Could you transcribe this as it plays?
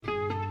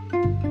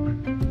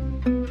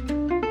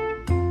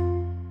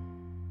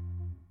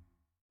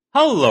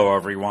Hello,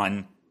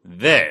 everyone.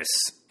 This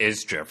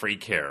is Jeffrey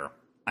Kerr.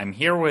 I'm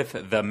here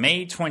with the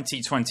May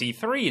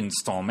 2023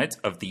 installment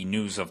of the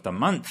News of the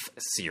Month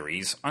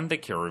series on the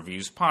Kerr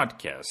Reviews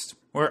podcast,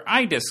 where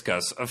I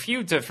discuss a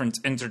few different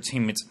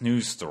entertainment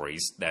news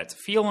stories that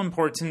feel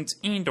important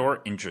and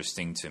or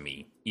interesting to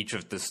me. Each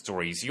of the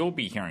stories you'll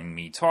be hearing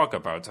me talk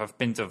about have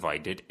been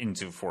divided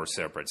into 4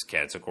 separate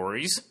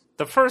categories.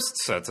 The first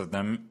set of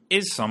them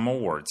is some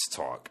awards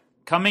talk.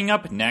 Coming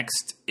up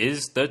next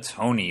is the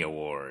Tony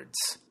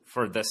Awards.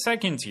 For the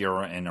second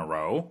year in a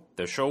row,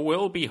 the show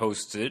will be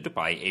hosted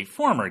by a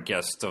former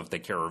guest of the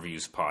Kerr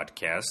Reviews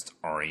podcast,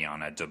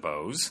 Ariana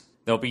DeBose.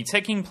 They'll be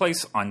taking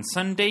place on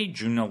Sunday,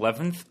 June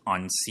 11th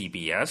on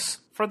CBS.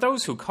 For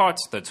those who caught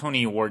the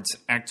Tony Awards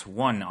Act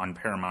 1 on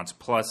Paramount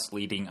Plus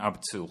leading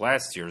up to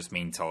last year's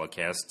main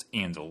telecast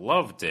and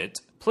loved it,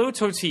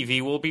 Pluto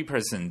TV will be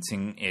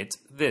presenting it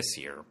this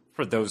year.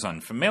 For those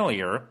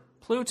unfamiliar,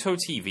 Pluto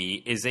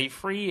TV is a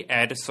free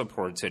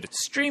ad-supported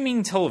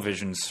streaming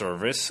television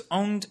service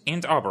owned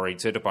and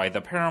operated by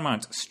the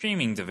Paramount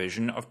streaming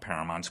division of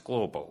Paramount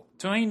Global.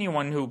 To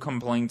anyone who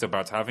complained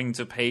about having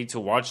to pay to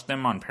watch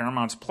them on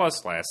Paramount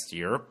Plus last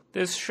year,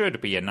 this should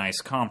be a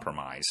nice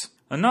compromise.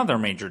 Another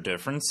major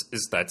difference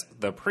is that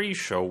the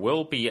pre-show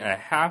will be a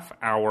half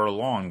hour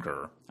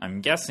longer.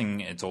 I'm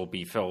guessing it'll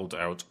be filled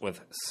out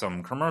with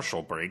some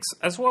commercial breaks,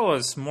 as well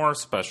as more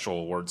special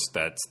awards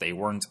that they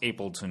weren't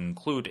able to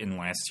include in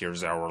last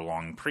year's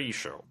hour-long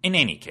pre-show. In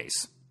any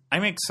case,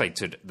 I'm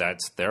excited that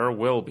there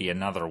will be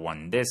another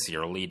one this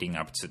year leading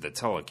up to the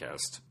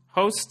telecast.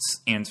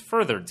 Hosts and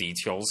further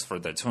details for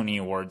the Tony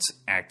Awards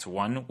Act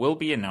 1 will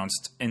be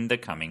announced in the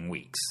coming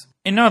weeks.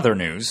 In other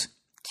news,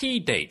 key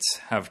dates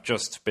have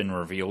just been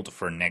revealed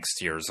for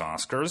next year's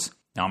Oscars.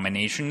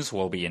 Nominations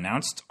will be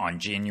announced on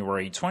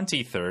January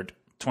 23rd,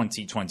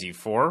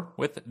 2024,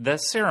 with the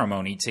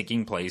ceremony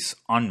taking place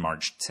on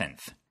March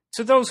 10th.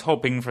 To those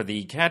hoping for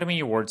the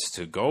Academy Awards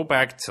to go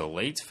back to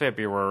late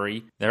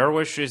February, their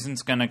wish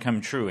isn't gonna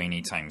come true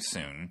anytime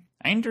soon.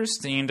 I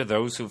understand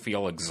those who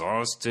feel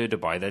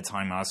exhausted by the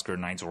time Oscar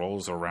night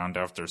rolls around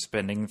after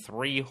spending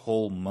 3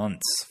 whole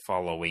months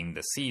following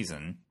the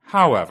season.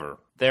 However,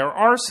 there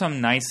are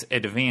some nice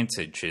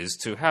advantages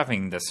to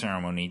having the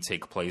ceremony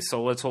take place a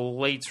little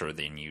later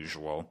than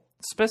usual.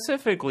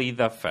 Specifically,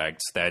 the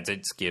fact that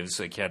it gives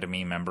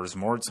Academy members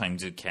more time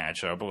to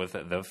catch up with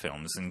the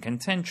films in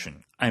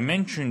contention. I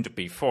mentioned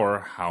before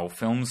how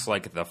films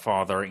like The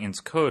Father and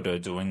Coda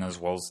doing as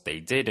well as they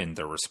did in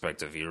their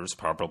respective years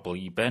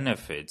probably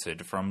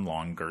benefited from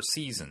longer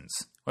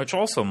seasons. Which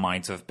also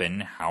might have been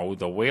how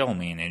The Whale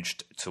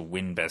managed to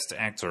win Best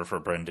Actor for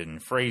Brendan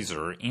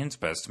Fraser and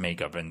Best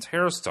Makeup and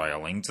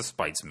Hairstyling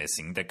despite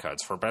missing the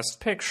cuts for Best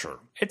Picture.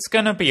 It's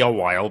gonna be a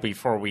while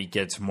before we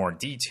get more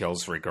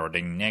details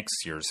regarding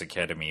next year's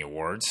Academy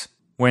Awards.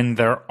 When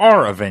there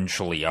are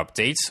eventually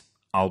updates,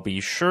 I'll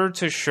be sure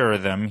to share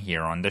them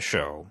here on the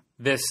show.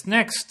 This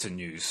next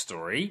news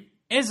story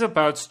is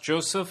about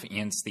Joseph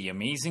and the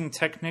Amazing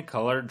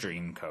Technicolor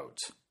Dreamcoat.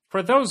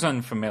 For those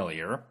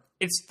unfamiliar,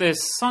 it's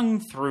this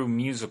sung-through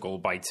musical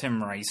by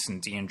Tim Rice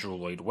and Andrew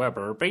Lloyd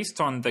Webber based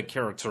on the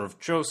character of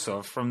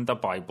Joseph from the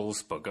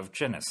Bible's Book of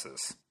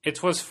Genesis.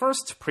 It was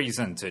first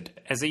presented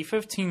as a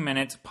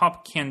 15-minute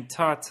pop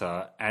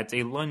cantata at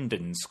a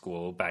London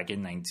school back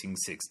in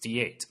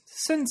 1968.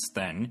 Since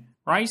then,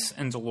 Rice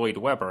and Lloyd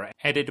Webber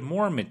added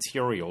more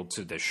material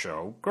to the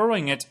show,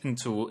 growing it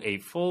into a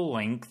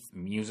full-length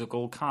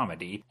musical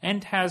comedy,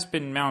 and has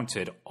been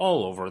mounted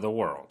all over the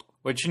world,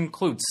 which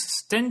includes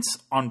stints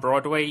on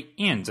Broadway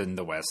and in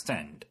the West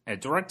End. A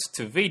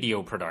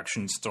direct-to-video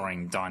production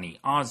starring Donny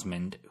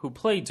Osmond, who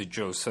played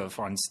Joseph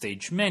on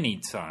stage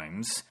many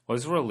times,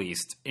 was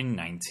released in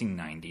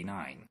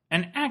 1999.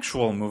 An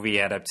actual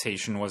movie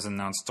adaptation was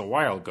announced a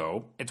while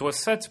ago. It was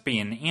set to be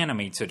an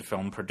animated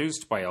film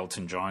produced by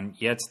Elton John,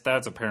 yet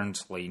that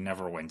apparently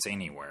never went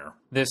anywhere.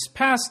 This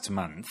past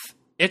month,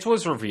 it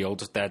was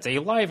revealed that a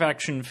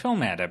live-action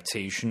film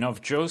adaptation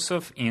of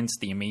Joseph and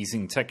the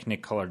Amazing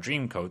Technicolor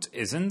Dreamcoat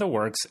is in the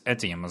works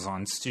at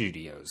Amazon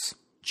Studios.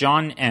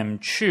 John M.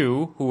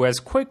 Chu, who has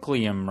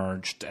quickly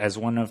emerged as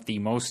one of the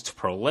most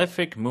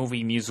prolific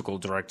movie musical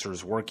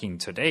directors working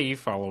today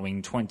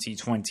following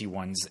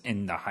 2021's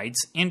In the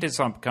Heights and his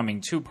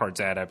upcoming 2-part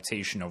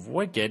adaptation of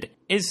Wicked,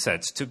 is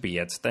set to be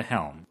at the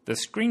helm. The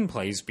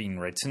screenplay is being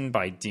written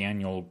by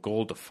Daniel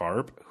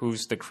Goldfarb,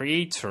 who's the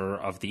creator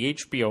of the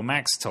HBO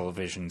Max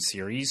television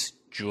series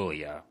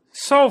Julia.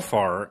 So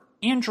far,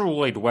 Andrew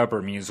Lloyd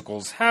Webber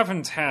musicals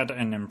haven't had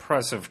an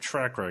impressive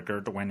track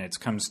record when it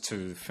comes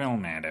to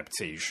film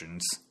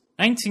adaptations.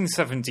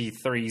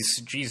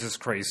 1973's Jesus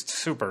Christ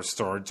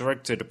Superstar,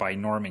 directed by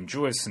Norman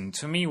Jewison,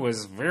 to me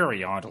was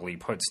very oddly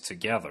put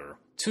together.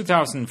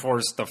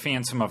 2004's The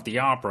Phantom of the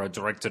Opera,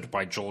 directed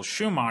by Joel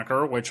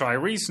Schumacher, which I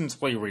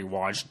recently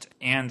rewatched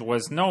and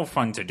was no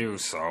fun to do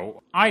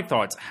so, I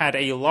thought had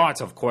a lot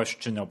of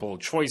questionable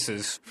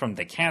choices, from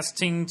the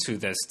casting to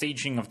the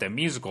staging of the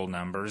musical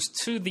numbers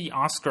to the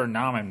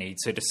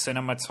Oscar-nominated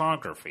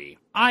cinematography.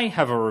 I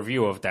have a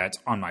review of that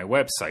on my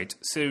website,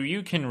 so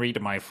you can read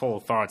my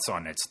full thoughts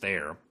on it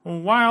there.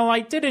 While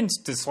I didn't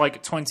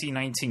dislike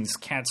 2019's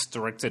Cats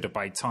directed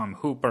by Tom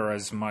Hooper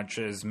as much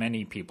as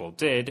many people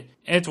did,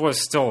 it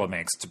was still a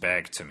mixed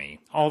bag to me.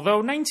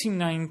 Although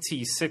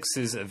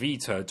 1996's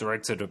Evita,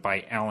 directed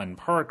by Alan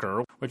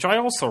Parker, which I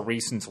also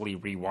recently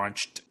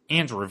rewatched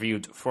and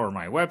reviewed for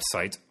my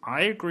website,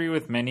 I agree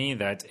with many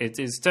that it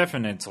is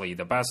definitely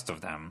the best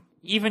of them.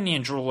 Even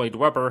Andrew Lloyd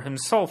Webber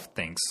himself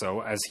thinks so,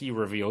 as he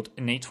revealed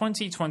in a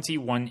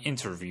 2021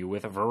 interview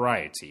with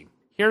Variety.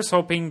 Here's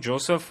hoping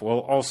Joseph will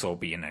also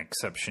be an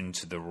exception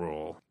to the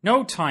rule.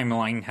 No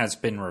timeline has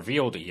been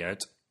revealed yet,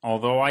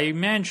 although I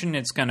imagine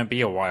it's gonna be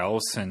a while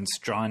since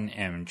John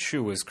M.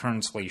 Chu is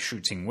currently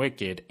shooting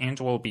Wicked and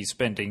will be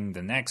spending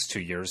the next 2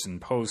 years in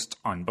post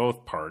on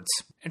both parts.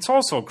 It's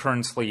also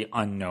currently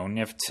unknown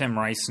if Tim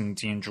Rice and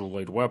Andrew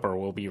Lloyd Webber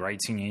will be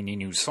writing any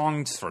new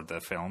songs for the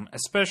film,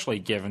 especially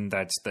given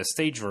that the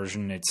stage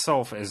version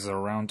itself is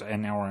around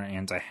an hour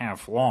and a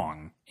half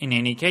long. In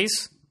any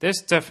case,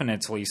 this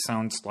definitely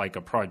sounds like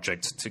a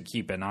project to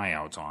keep an eye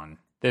out on.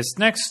 This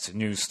next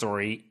news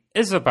story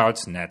is about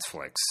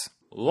Netflix.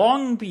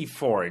 Long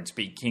before it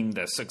became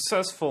the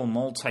successful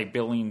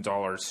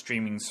multi-billion-dollar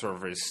streaming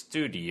service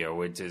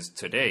studio it is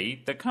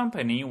today, the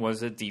company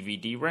was a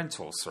DVD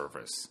rental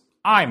service.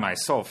 I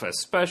myself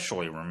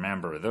especially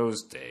remember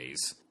those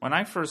days. When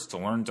I first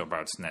learned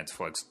about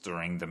Netflix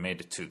during the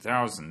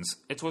mid-2000s,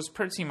 it was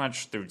pretty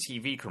much through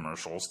TV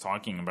commercials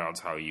talking about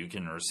how you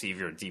can receive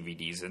your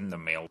DVDs in the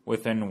mail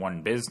within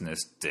one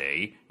business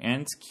day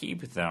and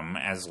keep them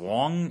as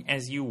long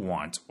as you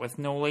want with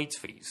no late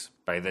fees.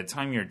 By the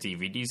time your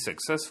DVD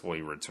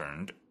successfully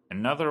returned,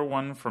 another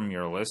one from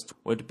your list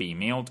would be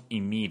mailed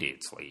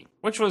immediately,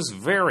 which was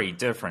very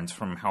different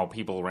from how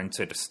people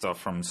rented stuff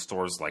from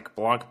stores like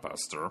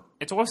Blockbuster.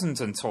 It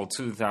wasn't until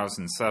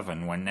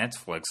 2007 when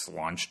Netflix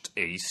launched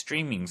a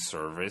streaming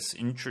service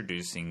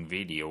introducing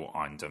video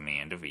on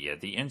demand via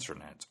the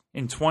internet.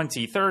 In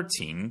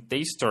 2013,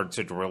 they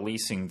started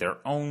releasing their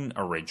own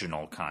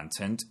original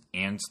content,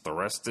 and the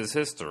rest is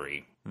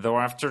history. Though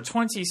after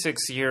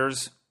 26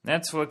 years,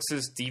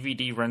 Netflix's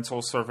DVD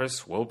rental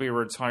service will be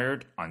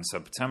retired on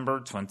September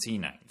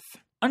 29th.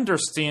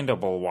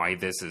 Understandable why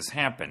this is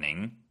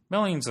happening.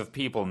 Millions of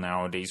people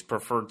nowadays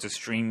prefer to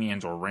stream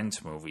and or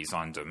rent movies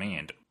on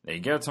demand. They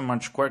get them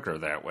much quicker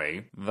that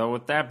way, though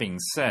with that being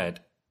said,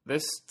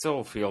 this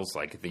still feels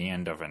like the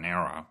end of an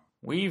era.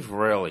 We've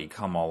really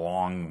come a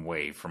long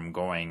way from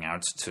going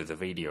out to the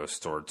video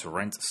store to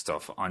rent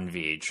stuff on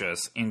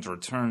VHS and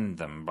return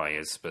them by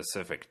a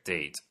specific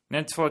date.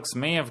 Netflix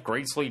may have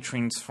greatly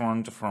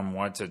transformed from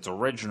what it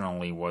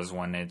originally was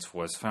when it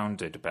was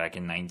founded back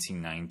in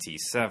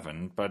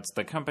 1997, but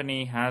the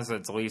company has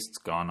at least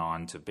gone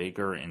on to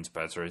bigger and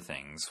better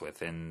things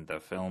within the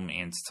film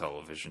and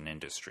television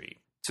industry.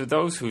 To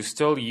those who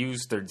still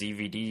use their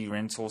DVD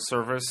rental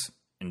service,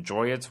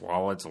 enjoy it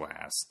while it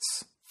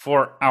lasts.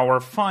 For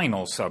our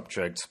final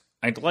subject,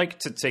 I'd like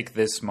to take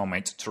this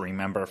moment to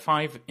remember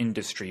 5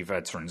 industry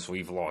veterans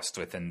we've lost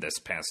within this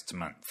past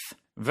month.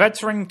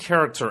 Veteran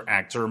character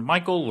actor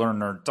Michael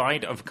Lerner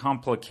died of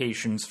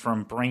complications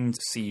from brain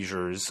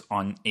seizures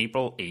on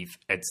April 8th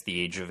at the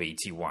age of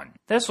 81.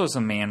 This was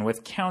a man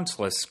with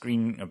countless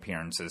screen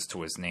appearances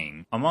to his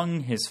name.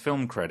 Among his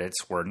film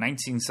credits were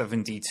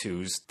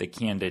 1972's The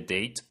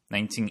Candidate,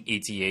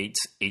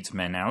 1988's 8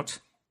 Men Out,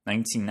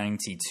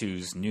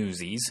 1992's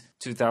Newsies,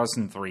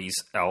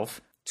 2003's Elf,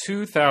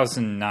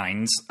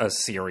 2009's A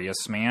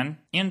Serious Man,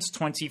 and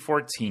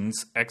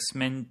 2014's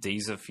X-Men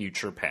Days of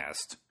Future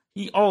Past.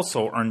 He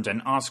also earned an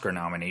Oscar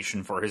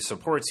nomination for his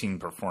supporting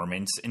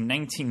performance in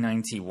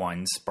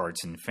 1991's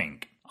Barton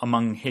Fink.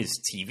 Among his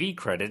TV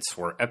credits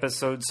were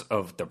episodes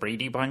of The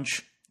Brady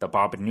Bunch, The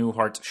Bob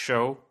Newhart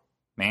Show,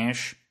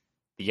 MASH,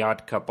 The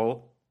Odd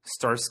Couple,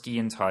 Starsky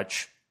and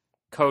Hutch,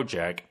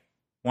 Kojak,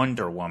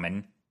 Wonder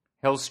Woman,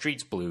 Hill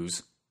Street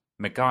Blues,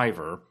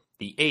 MacGyver,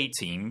 The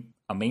A-Team,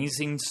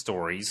 Amazing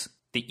Stories,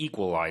 The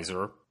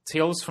Equalizer,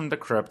 Tales from the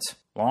Crypt,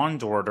 Law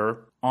and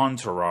Order,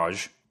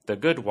 Entourage, The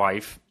Good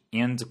Wife,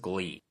 and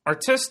Glee.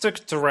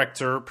 Artistic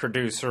director,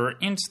 producer,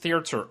 and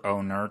theater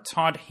owner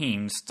Todd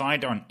Haynes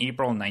died on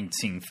April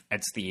 19th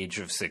at the age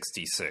of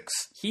 66.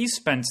 He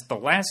spent the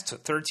last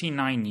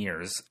 39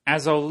 years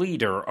as a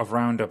leader of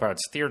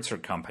Roundabout's Theater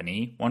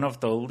Company, one of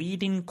the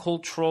leading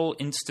cultural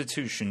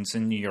institutions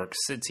in New York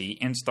City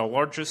and the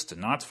largest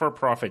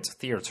not-for-profit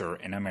theater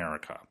in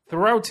America.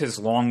 Throughout his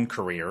long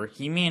career,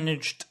 he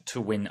managed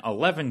to win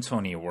 11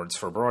 Tony Awards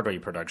for Broadway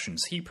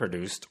productions he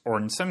produced, or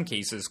in some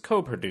cases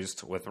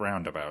co-produced with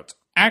Roundabout.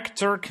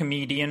 Actor,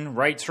 comedian,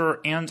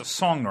 writer, and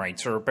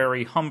songwriter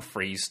Barry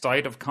Humphries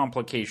died of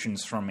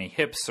complications from a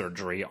hip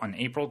surgery on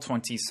April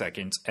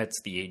 22nd at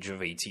the age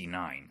of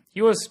 89.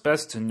 He was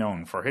best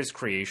known for his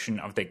creation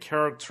of the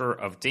character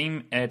of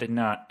Dame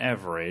Edna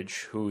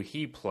Everage, who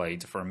he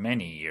played for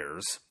many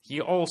years. He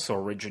also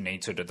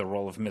originated the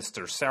role of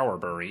Mr.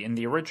 Sowerberry in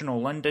the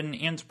original London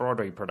and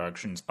Broadway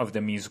productions of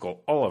the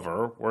musical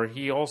Oliver, where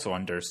he also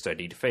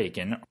understudied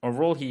Fagin, a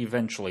role he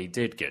eventually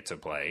did get to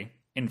play.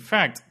 In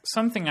fact,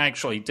 something I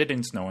actually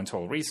didn't know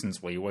until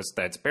recently was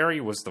that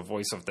Barry was the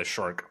voice of the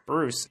shark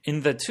Bruce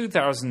in the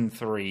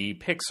 2003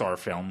 Pixar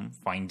film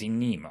Finding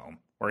Nemo,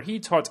 where he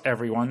taught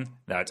everyone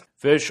that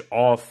fish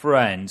are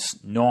friends,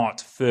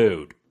 not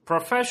food.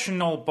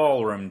 Professional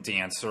ballroom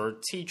dancer,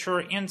 teacher,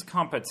 and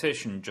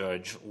competition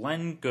judge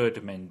Len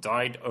Goodman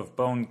died of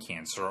bone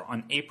cancer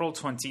on April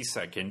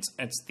 22nd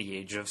at the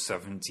age of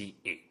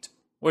 78,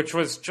 which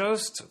was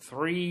just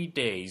 3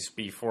 days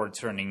before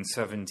turning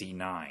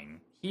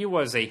 79. He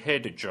was a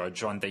head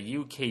judge on the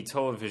UK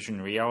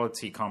television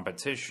reality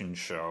competition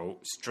show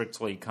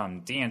Strictly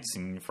Come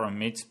Dancing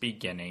from its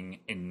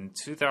beginning in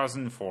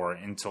 2004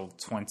 until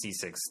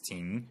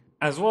 2016,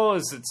 as well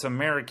as its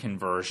American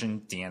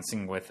version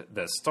Dancing with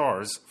the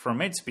Stars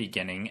from its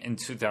beginning in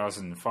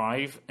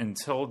 2005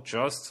 until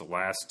just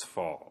last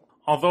fall.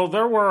 Although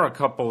there were a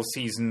couple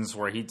seasons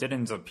where he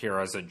didn't appear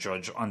as a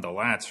judge on the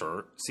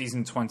latter,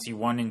 season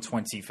 21 in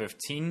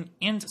 2015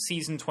 and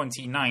season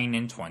 29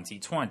 in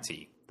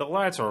 2020. The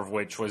latter of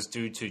which was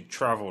due to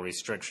travel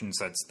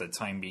restrictions at the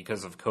time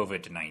because of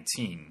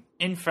COVID-19.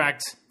 In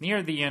fact,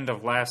 near the end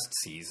of last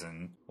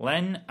season,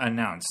 Len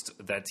announced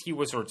that he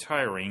was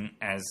retiring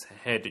as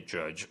head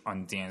judge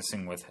on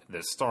Dancing with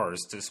the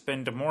Stars to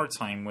spend more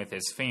time with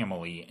his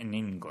family in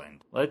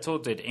England. Little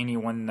did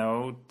anyone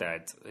know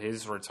that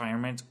his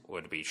retirement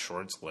would be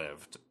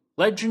short-lived.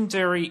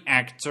 Legendary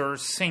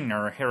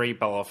actor-singer Harry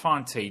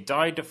Belafonte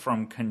died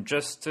from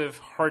congestive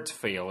heart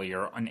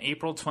failure on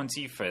April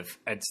 25th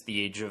at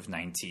the age of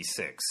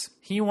 96.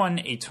 He won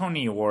a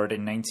Tony Award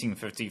in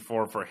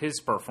 1954 for his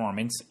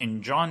performance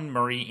in John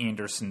Murray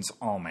Anderson's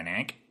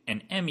Almanac,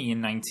 an Emmy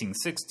in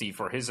 1960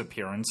 for his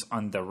appearance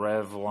on the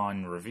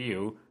Revlon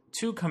Review,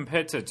 2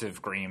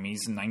 competitive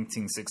Grammys in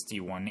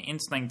 1961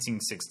 and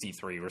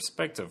 1963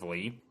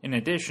 respectively, in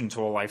addition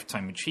to a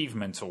Lifetime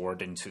Achievement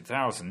Award in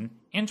 2000,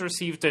 and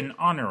received an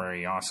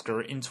honorary Oscar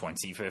in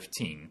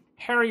 2015.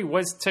 Harry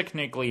was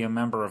technically a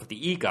member of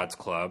the EGOT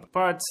Club,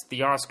 but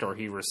the Oscar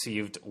he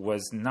received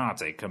was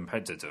not a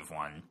competitive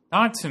one.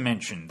 Not to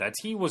mention that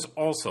he was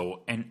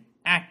also an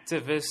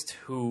activist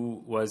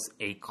who was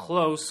a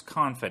close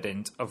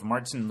confidant of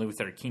Martin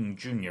Luther King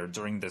Jr.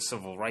 during the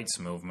civil rights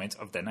movement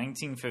of the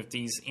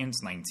 1950s and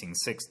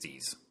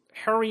 1960s.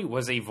 Harry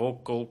was a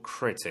vocal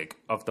critic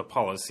of the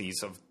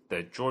policies of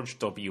the George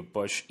W.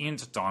 Bush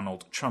and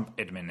Donald Trump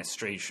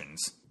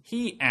administrations.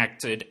 He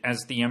acted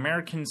as the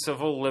American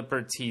Civil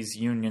Liberties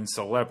Union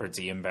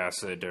Celebrity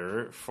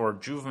Ambassador for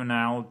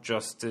juvenile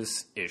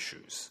justice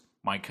issues.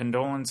 My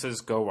condolences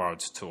go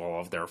out to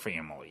all of their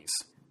families.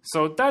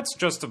 So that's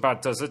just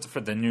about does it for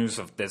the news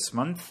of this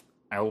month.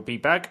 I will be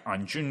back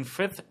on June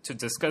 5th to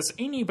discuss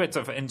any bit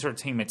of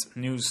entertainment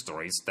news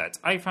stories that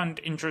I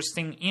found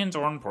interesting and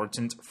or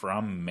important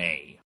from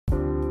May.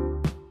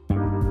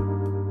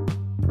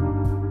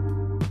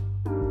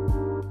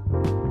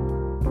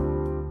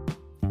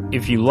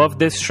 If you love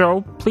this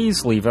show,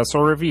 please leave us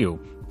a review.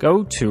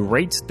 Go to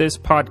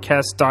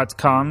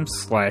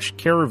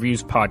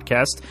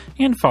ratethispodcast.com/carereviewspodcast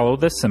and follow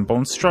the simple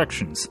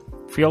instructions.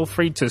 Feel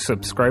free to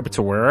subscribe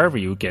to wherever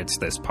you get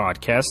this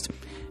podcast.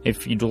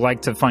 If you'd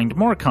like to find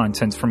more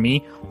content from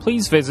me,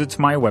 please visit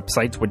my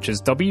website, which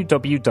is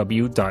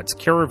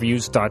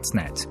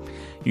www.carereviews.net.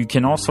 You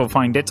can also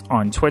find it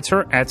on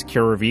Twitter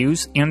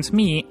 @carereviews and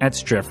me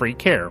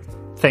 @JeffreyCare.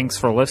 Thanks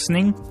for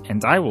listening,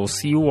 and I will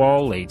see you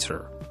all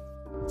later.